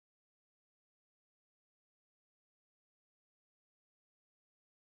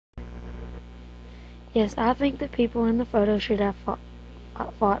Yes, I think the people in the photo should have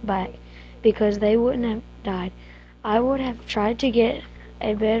fought back because they wouldn't have died. I would have tried to get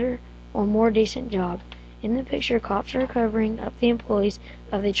a better or more decent job. In the picture, cops are covering up the employees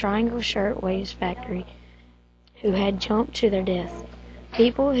of the Triangle Shirtwaist Factory who had jumped to their death.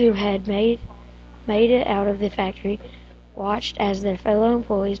 People who had made it out of the factory watched as their fellow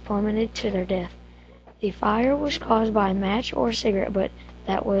employees plummeted to their death. The fire was caused by a match or a cigarette, but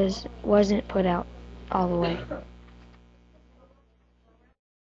that wasn't put out all the way.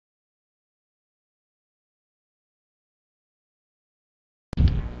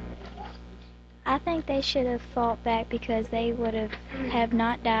 I think they should have fought back because they would have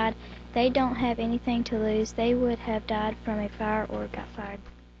not died. They don't have anything to lose. They would have died from a fire or got fired.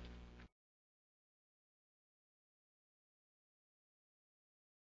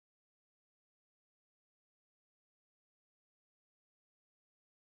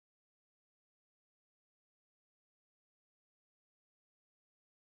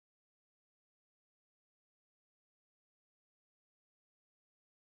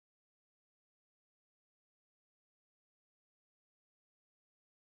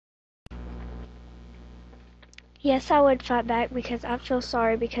 Yes, I would fight back because I feel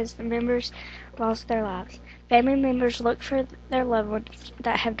sorry because the members lost their lives. Family members look for their loved ones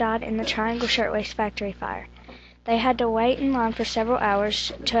that have died in the Triangle Shirtwaist Factory fire. They had to wait in line for several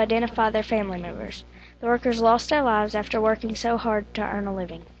hours to identify their family members. The workers lost their lives after working so hard to earn a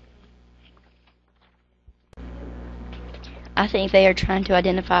living. I think they are trying to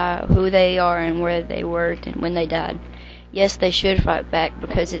identify who they are and where they worked and when they died. Yes, they should fight back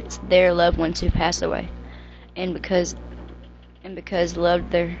because it's their loved ones who passed away, and because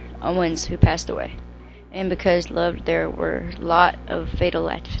loved their ones who passed away, and because loved there were a lot of fatal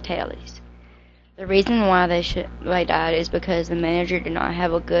fatalities. The reason why they died is because the manager did not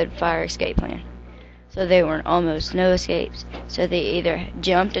have a good fire escape plan. So there were almost no escapes. So they either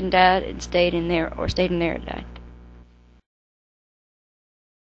jumped and died and stayed in there, or stayed in there and died.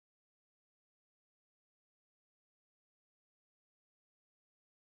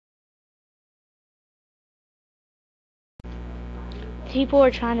 People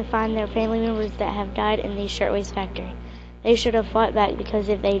are trying to find their family members that have died in the shirtwaist factory. They should have fought back because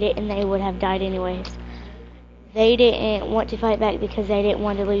if they didn't, they would have died anyways. They didn't want to fight back because they didn't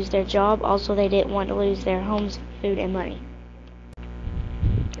want to lose their job. Also, they didn't want to lose their homes, food, and money.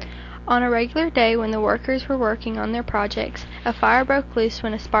 On a regular day when the workers were working on their projects, a fire broke loose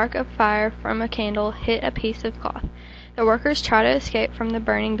when a spark of fire from a candle hit a piece of cloth. The workers tried to escape from the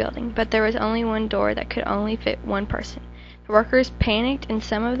burning building, but there was only one door that could only fit one person. The workers panicked and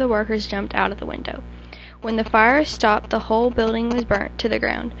some of the workers jumped out of the window. When the fire stopped, the whole building was burnt to the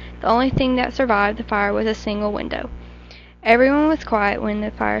ground. The only thing that survived the fire was a single window. Everyone was quiet when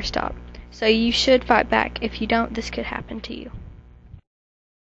the fire stopped, so you should fight back. If you don't, this could happen to you.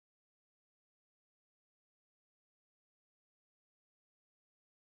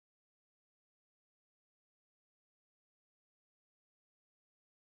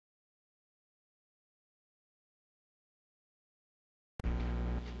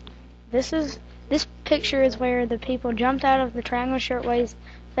 This picture is where the people jumped out of the Triangle Shirtwaist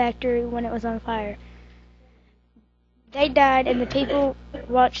factory when it was on fire. They died, and the people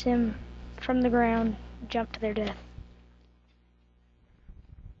watched them from the ground jump to their death.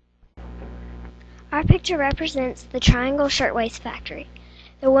 Our picture represents the Triangle Shirtwaist Factory.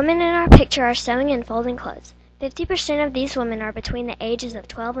 The women in our picture are sewing and folding clothes. 50% of these women are between the ages of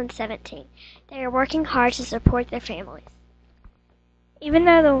 12 and 17. They are working hard to support their families. Even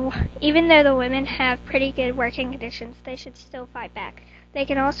though the women have pretty good working conditions, they should still fight back. They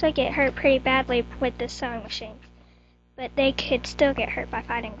can also get hurt pretty badly with the sewing machines, but they could still get hurt by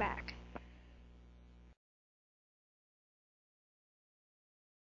fighting back.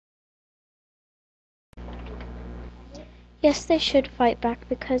 Yes, they should fight back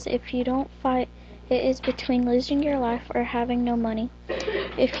because if you don't fight, it is between losing your life or having no money.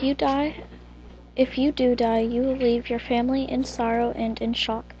 If you do die, you will leave your family in sorrow and in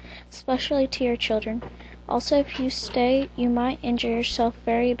shock, especially to your children. Also, if you stay, you might injure yourself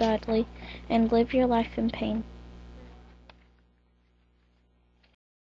very badly and live your life in pain.